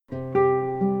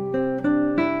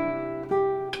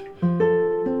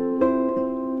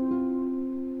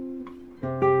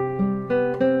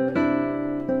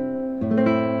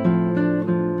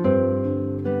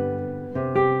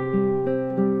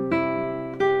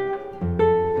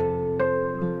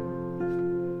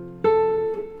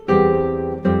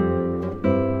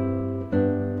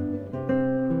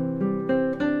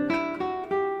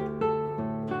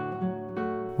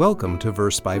Welcome to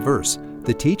Verse by Verse,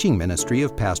 the teaching ministry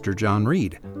of Pastor John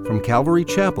Reed from Calvary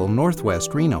Chapel,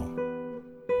 Northwest Reno.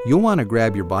 You'll want to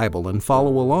grab your Bible and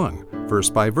follow along, verse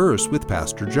by verse with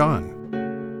Pastor John.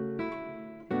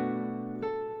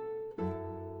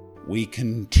 We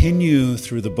continue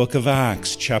through the book of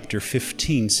Acts, chapter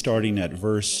 15, starting at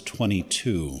verse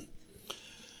 22.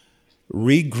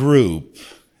 Regroup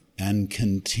and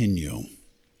continue.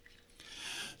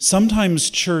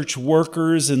 Sometimes church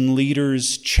workers and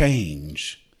leaders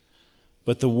change,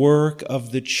 but the work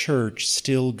of the church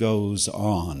still goes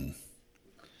on.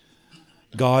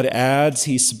 God adds,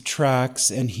 He subtracts,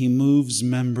 and He moves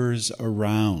members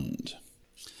around.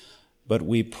 But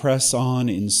we press on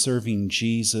in serving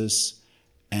Jesus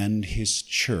and His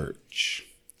church.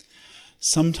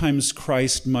 Sometimes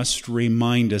Christ must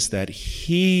remind us that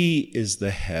He is the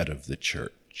head of the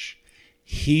church.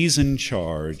 He's in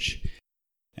charge,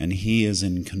 and He is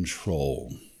in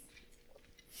control.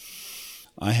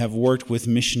 I have worked with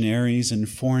missionaries in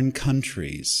foreign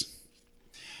countries.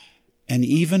 And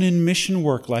even in mission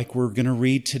work, like we're going to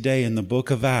read today in the book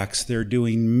of Acts, they're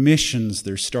doing missions.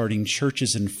 They're starting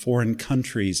churches in foreign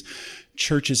countries,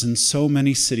 churches in so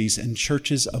many cities, and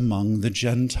churches among the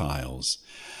Gentiles.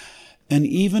 And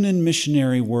even in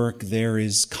missionary work, there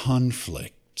is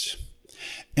conflict.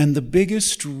 And the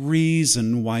biggest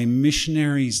reason why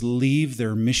missionaries leave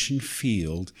their mission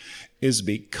field is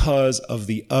because of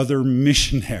the other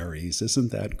missionaries.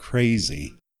 Isn't that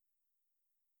crazy?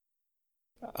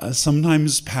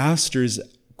 Sometimes pastors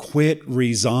quit,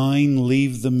 resign,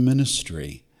 leave the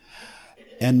ministry.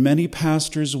 And many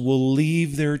pastors will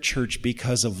leave their church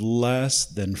because of less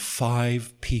than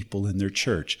 5 people in their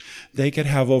church. They could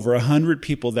have over 100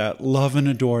 people that love and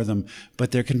adore them,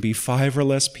 but there can be 5 or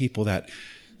less people that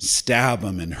stab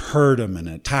them and hurt them and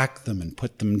attack them and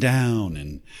put them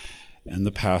down. And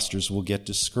the pastors will get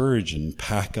discouraged and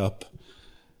pack up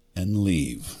and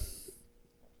leave.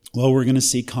 Well, we're going to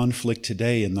see conflict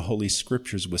today in the Holy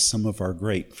Scriptures with some of our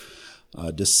great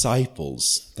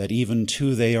disciples, that even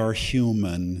too they are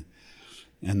human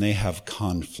and they have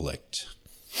conflict.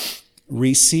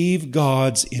 Receive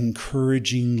God's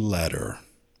encouraging letter.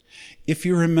 If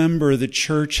you remember, the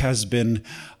church has been,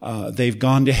 they've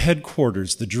gone to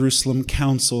headquarters, the Jerusalem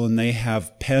Council, and they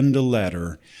have penned a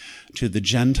letter to the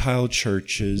Gentile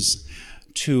churches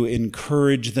to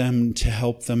encourage them, to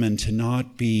help them, and to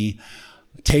not be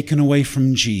taken away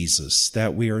from Jesus,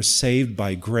 that we are saved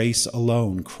by grace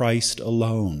alone, Christ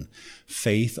alone,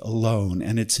 faith alone.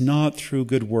 And it's not through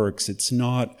good works. It's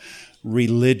not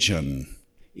religion.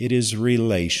 It is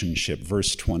relationship.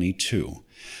 Verse 22.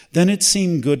 Then it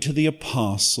seemed good to the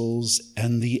apostles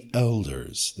and the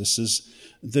elders. This is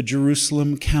the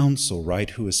Jerusalem Council, right,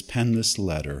 who has penned this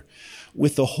letter,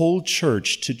 with the whole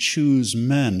church to choose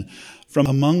men from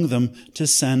among them to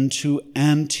send to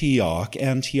Antioch.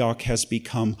 Antioch has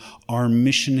become our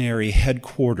missionary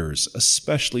headquarters,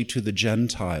 especially to the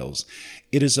Gentiles.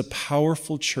 It is a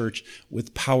powerful church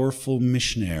with powerful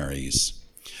missionaries.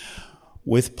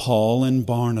 With Paul and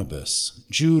Barnabas,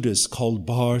 Judas called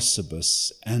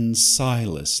Barsabas, and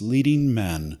Silas, leading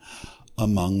men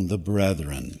among the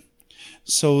brethren.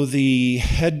 So the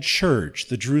head church,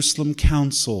 the Jerusalem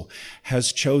Council,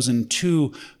 has chosen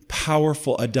 2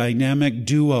 powerful, a dynamic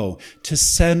duo to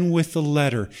send with the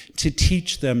letter, to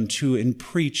teach them, and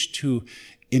preach, to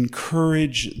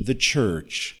encourage the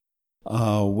church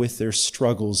with their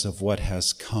struggles of what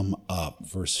has come up.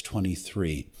 Verse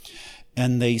 23.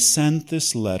 And they sent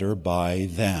this letter by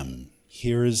them.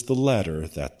 Here is the letter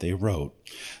that they wrote.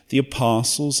 The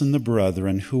apostles and the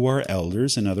brethren who are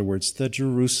elders, in other words, the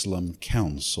Jerusalem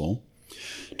Council,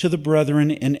 to the brethren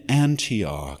in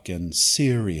Antioch and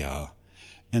Syria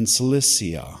and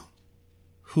Cilicia,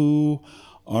 who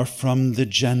are from the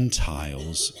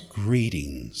Gentiles,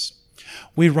 greetings.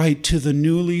 We write to the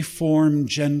newly formed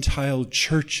Gentile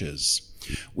churches.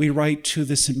 We write to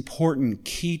this important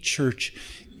key church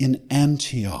in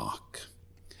Antioch.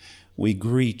 We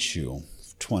greet you.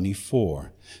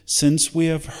 24. Since we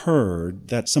have heard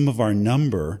that some of our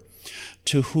number,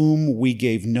 to whom we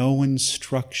gave no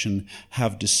instruction,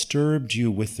 have disturbed you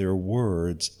with their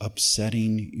words,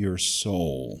 upsetting your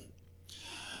soul.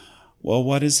 Well,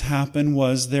 what has happened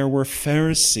was there were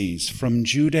Pharisees from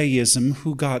Judaism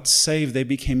who got saved. They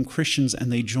became Christians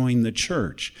and they joined the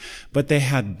church. But they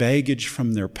had baggage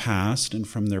from their past and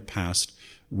from their past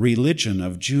religion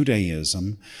of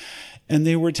Judaism. And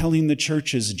they were telling the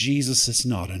churches, Jesus is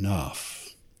not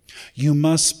enough. You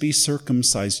must be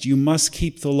circumcised. You must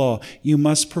keep the law. You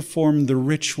must perform the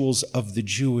rituals of the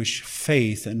Jewish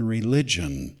faith and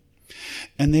religion.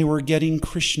 And they were getting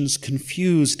Christians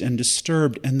confused and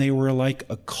disturbed, and they were like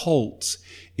a cult,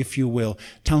 if you will,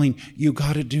 telling you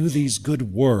got to do these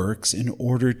good works in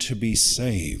order to be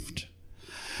saved.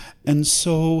 And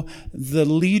so the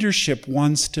leadership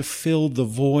wants to fill the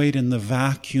void and the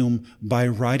vacuum by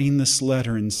writing this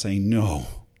letter and saying, no,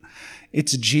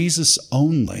 it's Jesus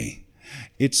only.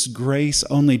 It's grace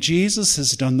only. Jesus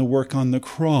has done the work on the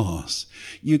cross.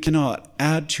 You cannot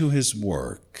add to his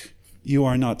work. You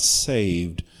are not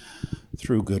saved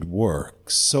through good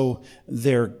works. So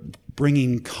they're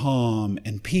bringing calm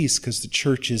and peace because the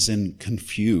church is in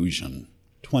confusion.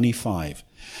 25.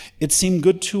 It seemed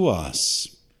good to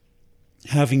us,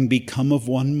 having become of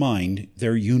one mind,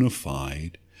 they're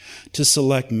unified, to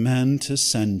select men to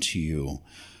send to you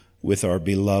with our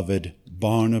beloved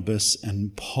Barnabas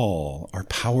and Paul. Our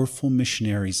powerful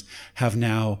missionaries have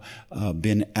now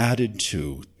been added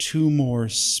to 2 more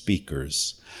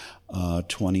speakers,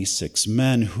 26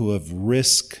 men who have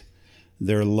risked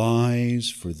their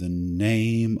lives for the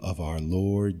name of our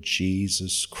Lord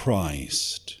Jesus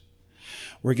Christ.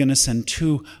 We're going to send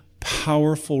 2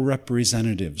 powerful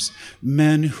representatives,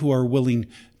 men who are willing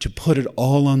to put it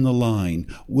all on the line,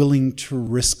 willing to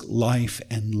risk life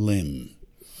and limb.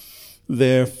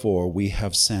 Therefore, we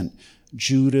have sent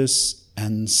Judas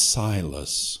and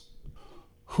Silas,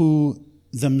 who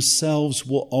themselves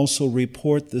will also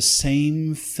report the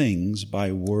same things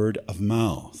by word of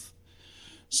mouth.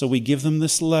 So we give them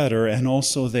this letter, and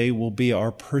also they will be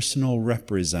our personal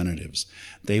representatives.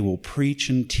 They will preach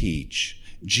and teach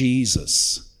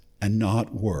Jesus and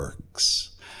not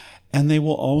works. And they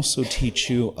will also teach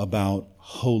you about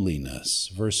holiness.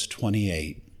 Verse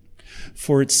 28.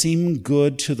 For it seemed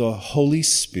good to the Holy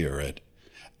Spirit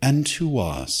and to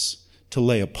us to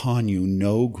lay upon you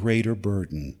no greater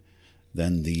burden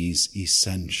than these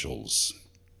essentials.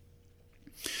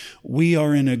 We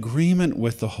are in agreement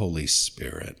with the Holy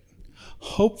Spirit.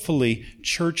 Hopefully,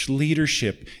 church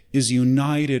leadership is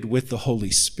united with the Holy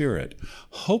Spirit.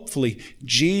 Hopefully,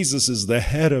 Jesus is the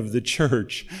head of the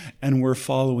church, and we're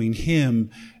following him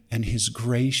and his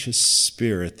gracious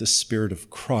Spirit, the Spirit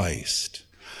of Christ.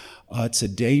 It's a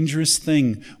dangerous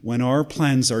thing when our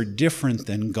plans are different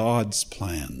than God's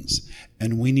plans,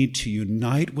 and we need to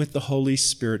unite with the Holy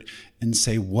Spirit and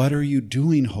say, what are you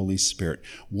doing, Holy Spirit?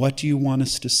 What do you want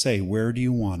us to say? Where do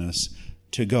you want us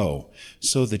to go?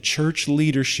 So the church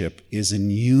leadership is in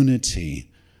unity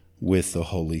with the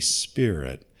Holy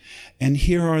Spirit. And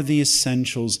here are the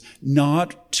essentials,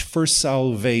 not for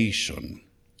salvation,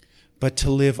 but to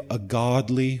live a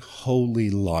godly, holy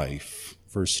life.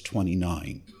 Verse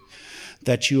 29.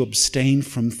 That you abstain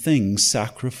from things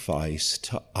sacrificed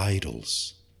to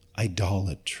idols,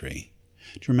 idolatry.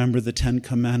 Do you remember the 10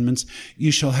 Commandments?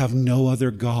 You shall have no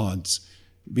other gods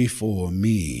before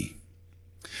me.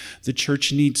 The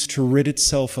church needs to rid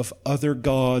itself of other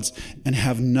gods and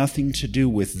have nothing to do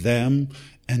with them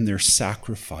and their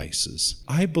sacrifices.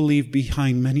 I believe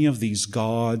behind many of these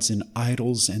gods and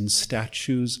idols and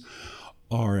statues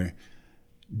are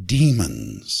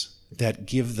demons that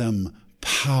give them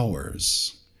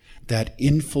powers that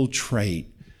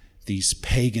infiltrate these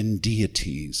pagan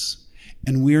deities.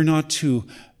 And we're not to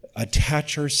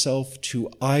attach ourselves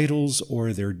to idols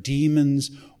or their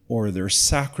demons or their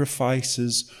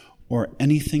sacrifices or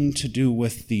anything to do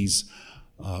with these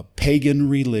pagan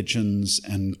religions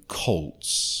and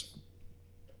cults.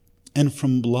 And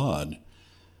from blood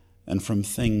and from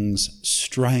things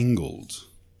strangled.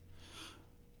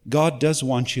 God does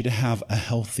want you to have a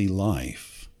healthy life.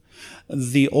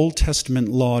 The Old Testament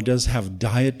law does have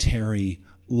dietary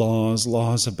laws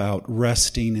about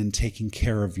resting and taking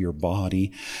care of your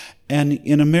body. And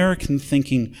in American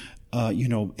thinking,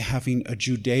 having a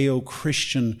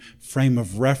Judeo-Christian frame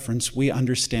of reference, we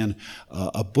understand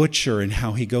a butcher and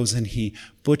how he goes and he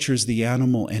butchers the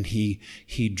animal and he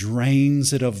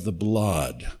drains it of the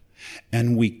blood.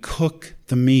 And we cook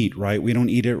the meat, right? We don't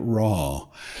eat it raw.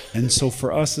 And so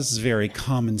for us, this is very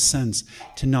common sense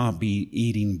to not be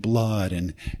eating blood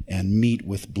and meat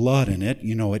with blood in it.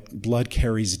 Blood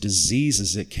carries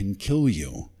diseases. It can kill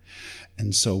you.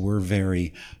 And so we're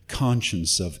very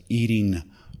conscious of eating,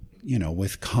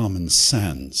 with common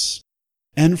sense.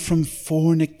 And from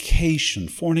fornication.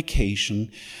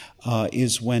 Fornication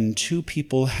is when 2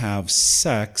 people have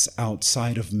sex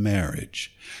outside of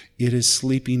marriage. It is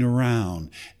sleeping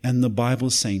around. And the Bible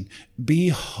is saying, be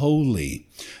holy,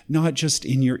 not just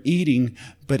in your eating,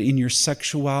 but in your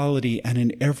sexuality and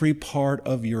in every part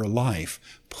of your life.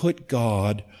 Put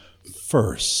God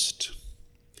first.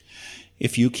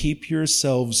 If you keep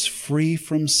yourselves free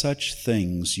from such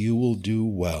things, you will do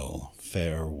well,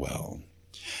 fare well.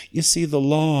 You see, the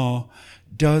law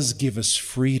does give us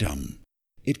freedom.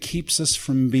 It keeps us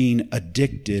from being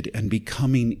addicted and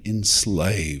becoming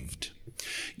enslaved.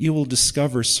 You will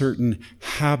discover certain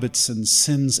habits and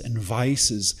sins and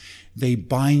vices. They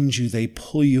bind you, they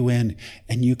pull you in,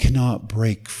 and you cannot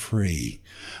break free.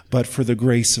 But for the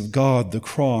grace of God, the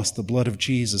cross, the blood of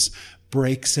Jesus,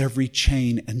 breaks every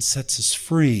chain and sets us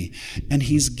free. And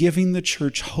he's giving the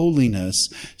church holiness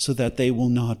so that they will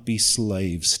not be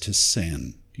slaves to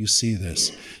sin. You see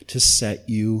this? To set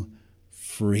you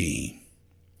free.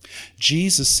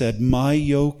 Jesus said, "My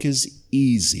yoke is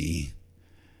easy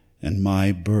and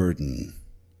my burden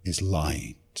is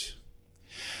light."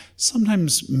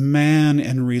 Sometimes man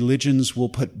and religions will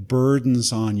put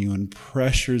burdens on you and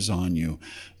pressures on you,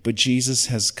 but Jesus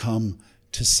has come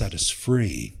to set us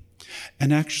free.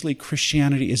 And actually,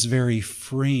 Christianity is very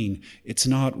freeing. It's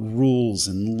not rules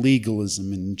and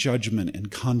legalism and judgment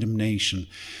and condemnation.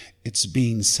 It's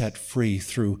being set free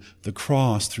through the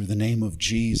cross, through the name of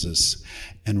Jesus,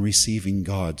 and receiving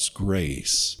God's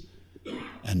grace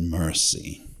and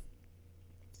mercy.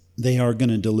 They are going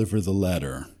to deliver the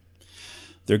letter.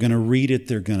 They're going to read it,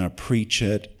 they're going to preach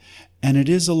it, and it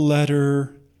is a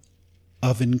letter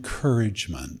of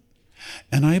encouragement.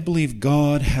 And I believe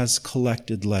God has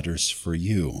collected letters for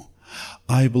you.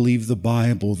 I believe the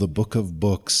Bible, the book of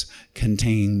books,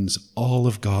 contains all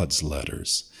of God's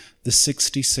letters. The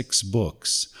 66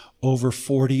 books, over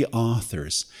 40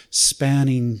 authors,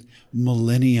 spanning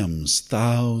millenniums,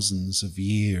 thousands of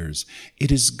years.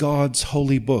 It is God's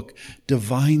holy book,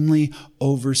 divinely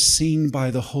overseen by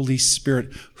the Holy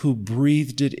Spirit, who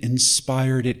breathed it,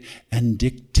 inspired it, and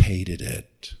dictated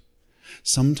it.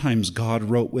 Sometimes God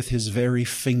wrote with his very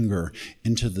finger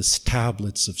into the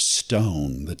tablets of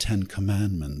stone, the 10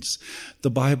 Commandments.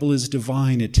 The Bible is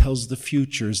divine. It tells the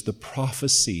futures, the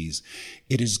prophecies.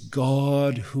 It is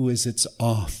God who is its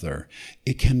author.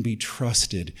 It can be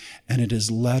trusted, and it is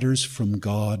letters from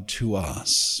God to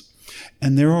us.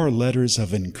 And there are letters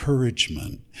of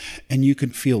encouragement, and you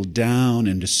can feel down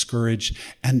and discouraged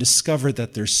and discover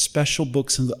that there's special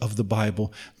books of the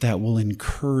Bible that will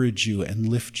encourage you and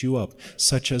lift you up,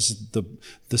 such as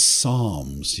the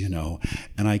Psalms,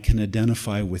 and I can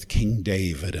identify with King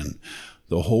David, and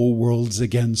the whole world's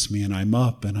against me, and I'm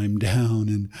up and I'm down,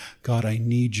 and God, I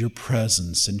need your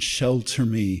presence, and shelter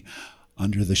me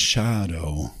under the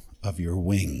shadow of your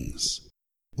wings.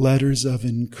 Letters of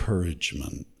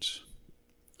encouragement.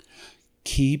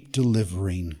 Keep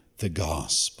delivering the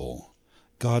gospel.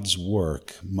 God's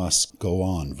work must go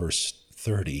on. Verse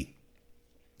 30.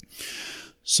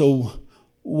 So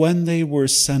when they were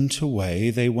sent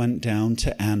away, they went down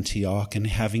to Antioch, and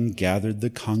having gathered the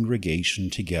congregation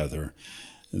together,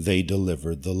 they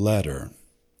delivered the letter.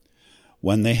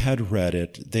 When they had read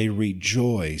it, they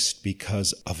rejoiced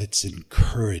because of its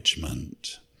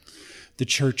encouragement. The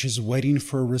church is waiting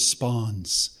for a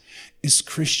response. Is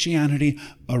Christianity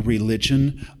a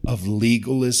religion of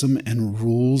legalism and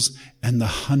rules and the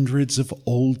hundreds of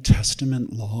Old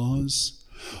Testament laws?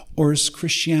 Or is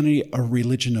Christianity a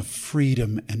religion of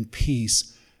freedom and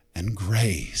peace and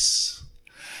grace?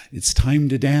 It's time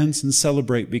to dance and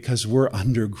celebrate because we're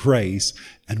under grace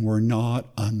and we're not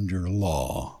under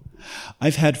law.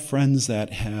 I've had friends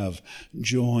that have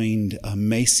joined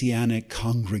Messianic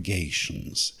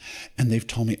congregations, and they've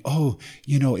told me,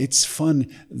 it's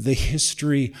fun, the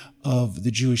history of the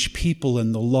Jewish people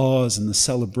and the laws and the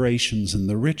celebrations and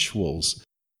the rituals.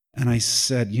 And I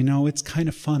said, it's kind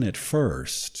of fun at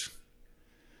first,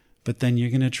 but then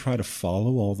you're going to try to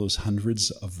follow all those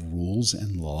hundreds of rules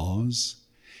and laws.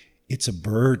 It's a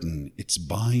burden, it's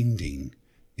binding,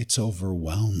 it's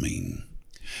overwhelming.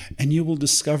 And you will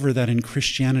discover that in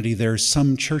Christianity, there are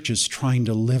some churches trying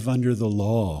to live under the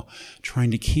law,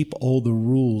 trying to keep all the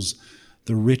rules,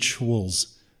 the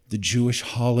rituals, the Jewish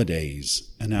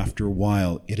holidays. And after a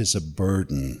while, it is a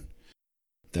burden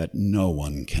that no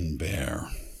one can bear.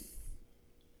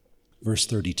 Verse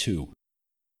 32,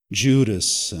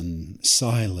 Judas and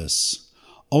Silas,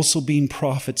 also being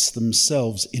prophets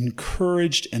themselves,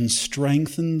 encouraged and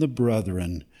strengthened the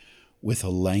brethren with a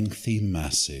lengthy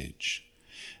message.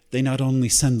 They not only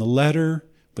send the letter,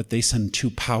 but they send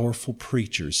 2 powerful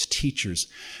preachers, teachers,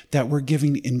 that were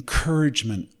giving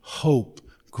encouragement, hope,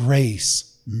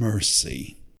 grace,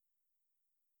 mercy.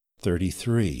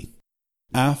 33.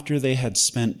 After they had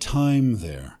spent time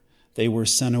there, they were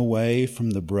sent away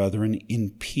from the brethren in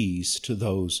peace to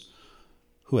those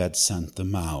who had sent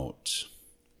them out.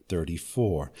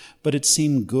 34. But it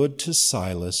seemed good to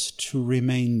Silas to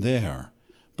remain there,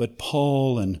 but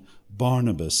Paul and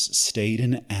Barnabas stayed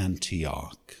in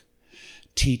Antioch,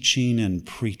 teaching and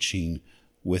preaching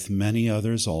with many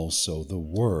others also, the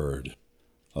word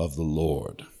of the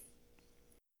Lord.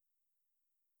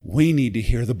 We need to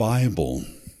hear the Bible.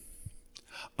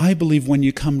 I believe when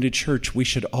you come to church, we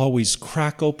should always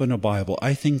crack open a Bible.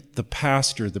 I think the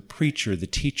pastor, the preacher, the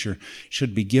teacher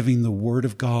should be giving the Word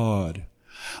of God.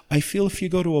 I feel if you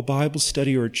go to a Bible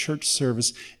study or a church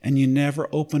service and you never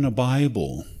open a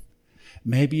Bible,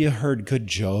 maybe you heard good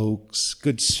jokes,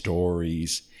 good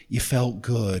stories, you felt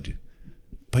good,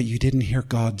 but you didn't hear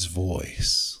God's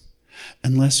voice.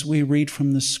 Unless we read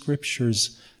from the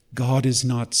Scriptures, God is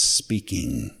not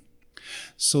speaking.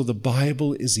 So the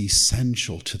Bible is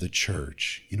essential to the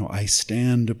church. I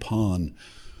stand upon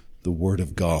the Word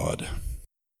of God.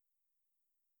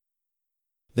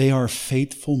 They are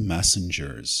faithful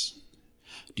messengers.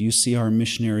 Do you see our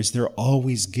missionaries? They're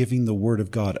always giving the Word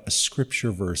of God, a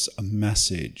scripture verse, a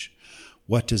message.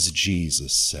 What does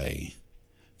Jesus say?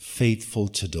 Faithful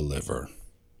to deliver.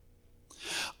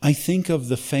 I think of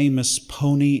the famous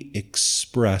Pony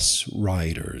Express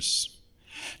riders.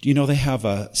 Do you know they have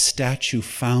a statue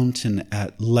fountain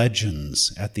at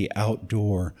Legends at the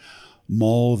outdoor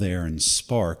mall there in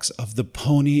Sparks of the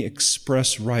Pony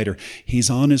Express rider?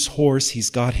 He's on his horse. He's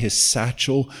got his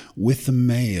satchel with the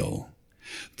mail.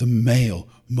 The mail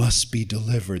must be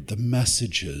delivered. The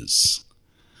messages,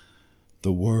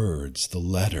 the words, the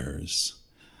letters.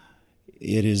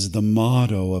 It is the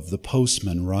motto of the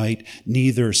postman, right?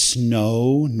 Neither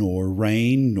snow, nor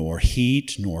rain, nor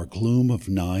heat, nor gloom of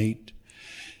night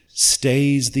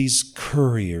stays these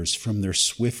couriers from their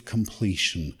swift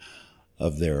completion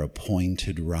of their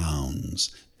appointed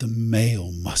rounds. The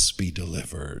mail must be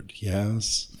delivered,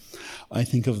 yes? I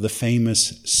think of the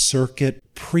famous circuit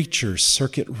preachers,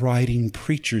 circuit riding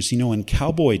preachers. In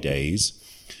cowboy days,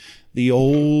 the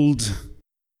old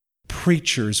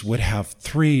preachers would have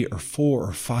 3 or 4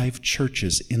 or 5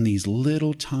 churches in these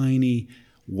little tiny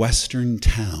western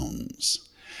towns.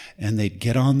 And they'd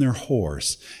get on their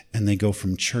horse and they go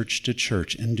from church to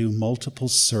church and do multiple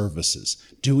services,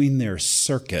 doing their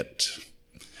circuit.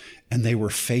 And they were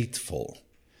faithful.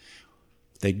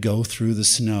 They'd go through the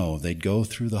snow. They'd go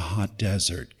through the hot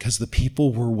desert because the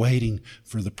people were waiting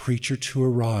for the preacher to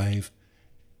arrive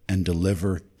and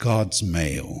deliver God's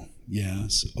mail.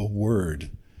 Yes, a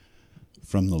word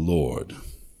from the Lord.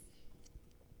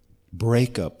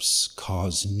 Breakups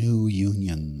cause new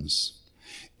unions.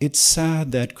 It's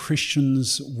sad that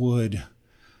Christians would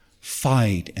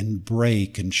fight and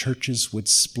break and churches would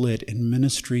split and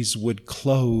ministries would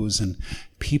close and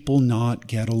people not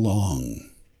get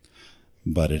along.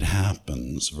 But it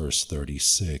happens, verse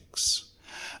 36.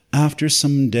 After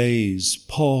some days,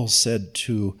 Paul said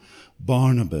to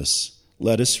Barnabas,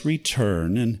 "Let us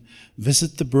return and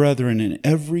visit the brethren in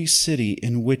every city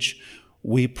in which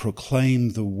we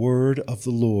proclaim the word of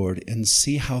the Lord and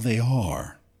see how they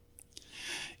are."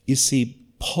 You see,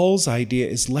 Paul's idea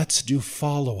is let's do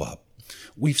follow-up.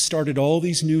 We've started all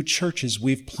these new churches.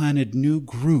 We've planted new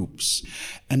groups.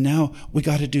 And now we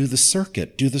got to do the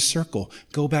circuit, do the circle,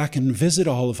 go back and visit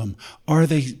all of them. Are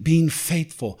they being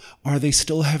faithful? Are they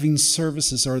still having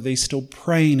services? Are they still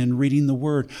praying and reading the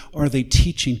word? Are they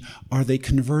teaching? Are they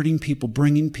converting people,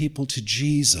 bringing people to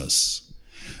Jesus?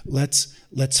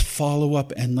 Let's follow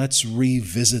up and let's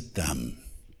revisit them.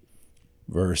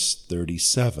 Verse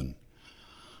 37.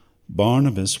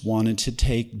 Barnabas wanted to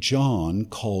take John,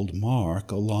 called Mark,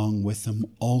 along with them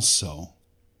also.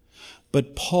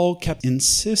 But Paul kept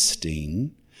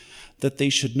insisting that they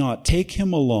should not take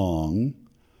him along,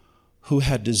 who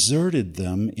had deserted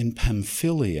them in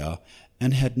Pamphylia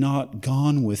and had not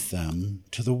gone with them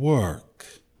to the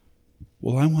work.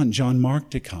 Well, I want John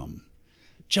Mark to come.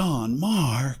 John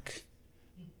Mark?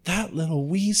 That little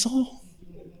weasel?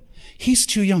 He's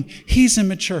too young. He's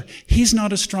immature. He's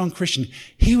not a strong Christian.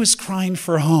 He was crying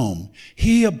for home.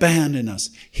 He abandoned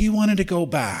us. He wanted to go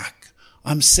back.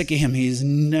 I'm sick of him. He's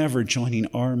never joining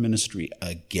our ministry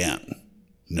again.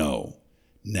 No,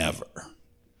 never.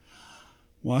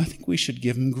 Well, I think we should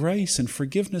give him grace and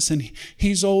forgiveness. And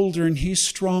he's older and he's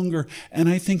stronger. And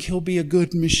I think he'll be a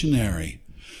good missionary.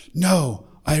 No,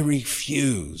 I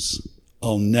refuse.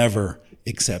 I'll never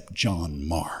accept John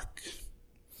Mark.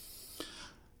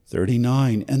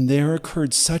 39, and there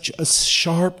occurred such a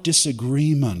sharp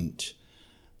disagreement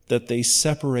that they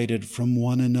separated from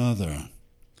one another.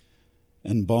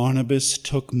 And Barnabas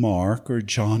took Mark, or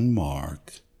John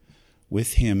Mark,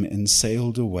 with him and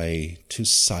sailed away to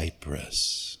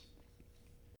Cyprus.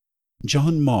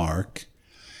 John Mark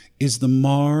is the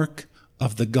mark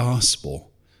of the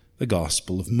Gospel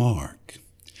of Mark.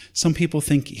 Some people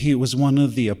think he was one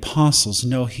of the apostles.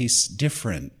 No, he's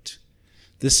different.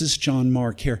 This is John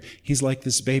Mark here. He's like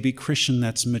this baby Christian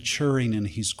that's maturing and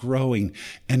he's growing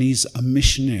and he's a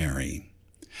missionary.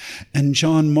 And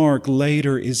John Mark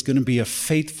later is going to be a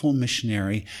faithful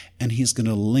missionary and he's going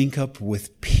to link up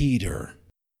with Peter.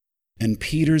 And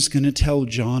Peter's going to tell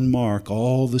John Mark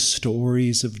all the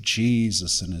stories of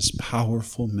Jesus and his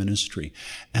powerful ministry.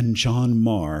 And John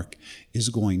Mark is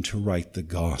going to write the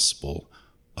Gospel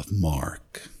of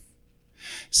Mark.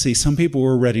 See, some people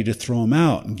were ready to throw him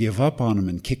out and give up on him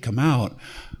and kick him out.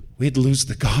 We'd lose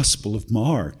the Gospel of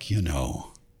Mark, you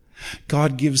know.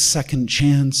 God gives second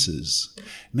chances.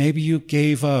 Maybe you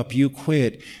gave up, you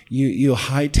quit, you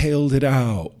hightailed it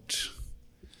out.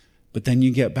 But then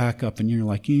you get back up and you're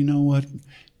like, you know what?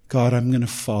 God, I'm going to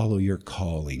follow your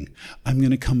calling. I'm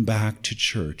going to come back to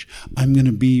church. I'm going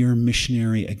to be your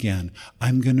missionary again.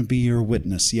 I'm going to be your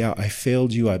witness. Yeah, I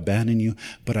failed you, I abandoned you,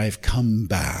 but I've come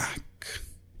back.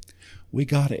 We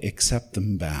got to accept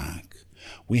them back.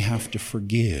 We have to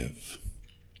forgive.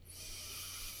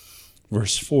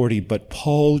 Verse 40, but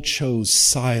Paul chose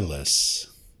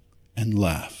Silas and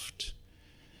left,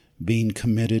 being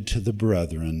committed to the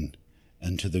brethren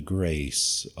and to the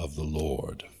grace of the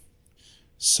Lord.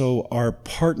 So our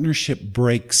partnership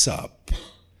breaks up.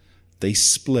 They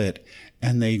split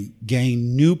and they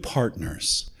gain new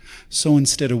partners. So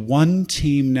instead of one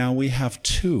team, now we have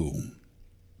two.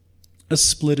 A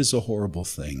split is a horrible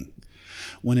thing.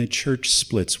 When a church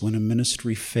splits, when a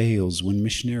ministry fails, when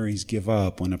missionaries give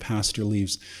up, when a pastor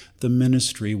leaves the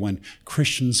ministry, when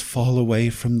Christians fall away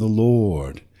from the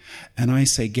Lord. And I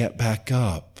say, get back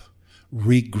up,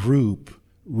 regroup,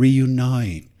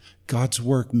 reunite. God's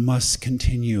work must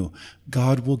continue.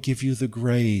 God will give you the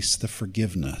grace, the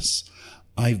forgiveness.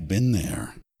 I've been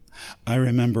there. I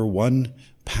remember one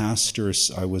pastor,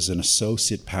 I was an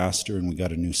associate pastor and we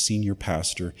got a new senior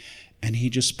pastor, and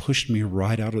he just pushed me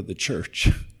right out of the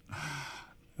church.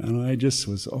 And I just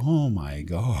was, oh my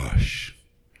gosh,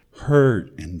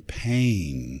 hurt and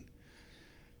pain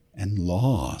and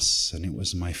loss. And it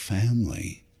was my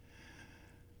family.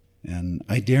 And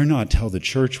I dare not tell the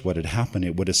church what had happened.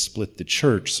 It would have split the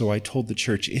church. So I told the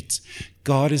church,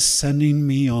 God is sending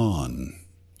me on.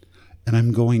 And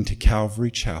I'm going to Calvary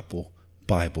Chapel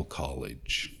Bible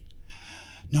College.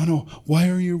 No, why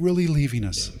are you really leaving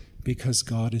us? Because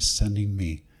God is sending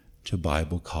me to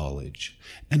Bible college.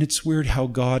 And it's weird how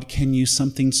God can use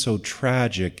something so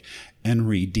tragic and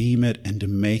redeem it and to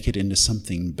make it into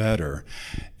something better.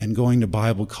 And going to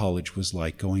Bible college was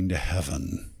like going to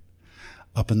heaven,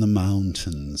 up in the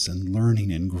mountains and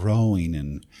learning and growing.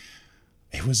 And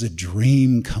it was a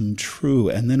dream come true.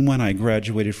 And then when I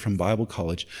graduated from Bible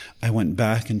college, I went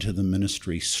back into the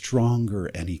ministry stronger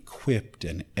and equipped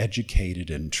and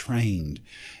educated and trained.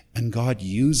 And God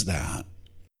used that.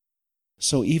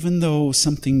 So even though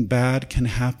something bad can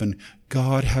happen,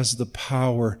 God has the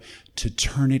power to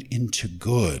turn it into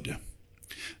good.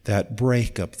 That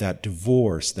breakup, that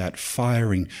divorce, that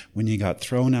firing, when you got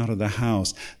thrown out of the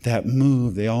house, that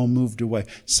move, they all moved away.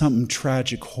 Something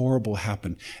tragic, horrible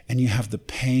happened, and you have the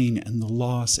pain and the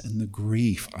loss and the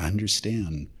grief. I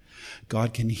understand.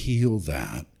 God can heal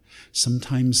that.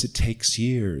 Sometimes it takes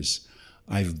years.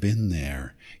 I've been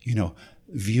there.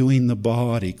 Viewing the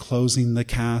body, closing the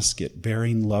casket,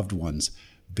 burying loved ones.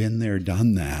 Been there,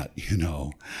 done that,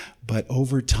 But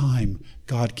over time,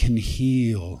 God can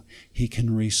heal. He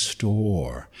can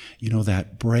restore.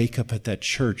 That breakup at that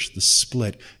church, the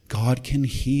split, God can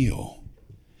heal.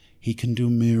 He can do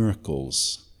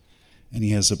miracles. And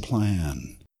He has a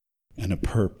plan and a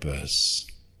purpose.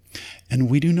 And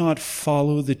we do not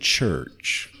follow the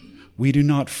church. We do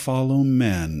not follow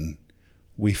men.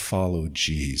 We follow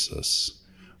Jesus.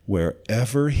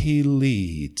 Wherever He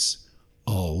leads,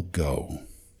 I'll go.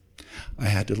 I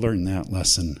had to learn that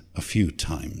lesson a few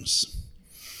times.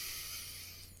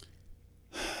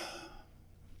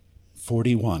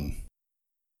 41.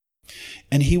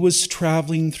 And he was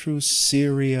traveling through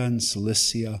Syria and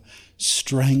Cilicia,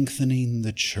 strengthening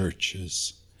the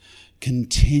churches,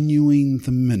 continuing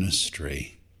the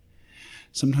ministry.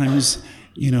 Sometimes,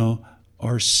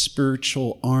 our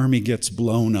spiritual army gets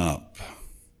blown up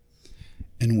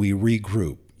and we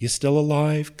regroup. You still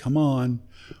alive? Come on.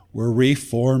 We're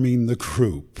reforming the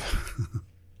group.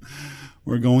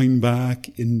 We're going back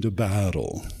into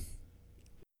battle.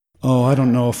 Oh, I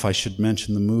don't know if I should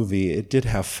mention the movie. It did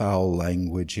have foul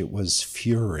language. It was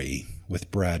Fury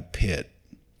with Brad Pitt.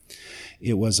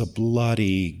 It was a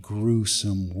bloody,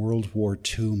 gruesome World War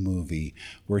II movie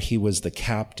where he was the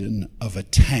captain of a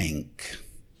tank.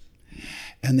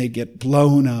 And they'd get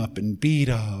blown up and beat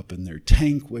up, and their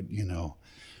tank would,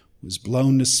 was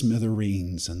blown to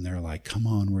smithereens. And they're like, come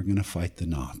on, we're going to fight the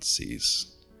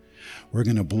Nazis. We're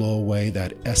going to blow away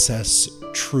that SS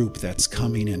troop that's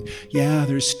coming in. Yeah,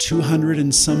 there's 200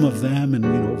 and some of them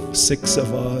and 6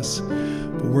 of us,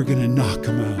 but we're going to knock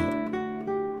them out.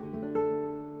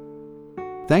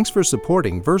 Thanks for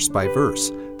supporting Verse by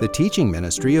Verse, the teaching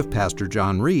ministry of Pastor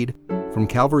John Reed from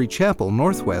Calvary Chapel,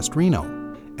 Northwest Reno,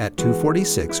 at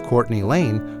 246 Courtney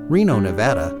Lane, Reno,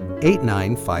 Nevada,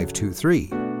 89523.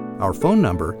 Our phone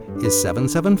number is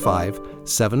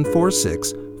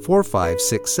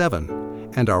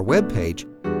 775-746-4567, and our webpage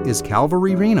is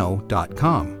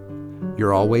calvaryreno.com.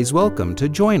 You're always welcome to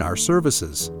join our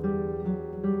services.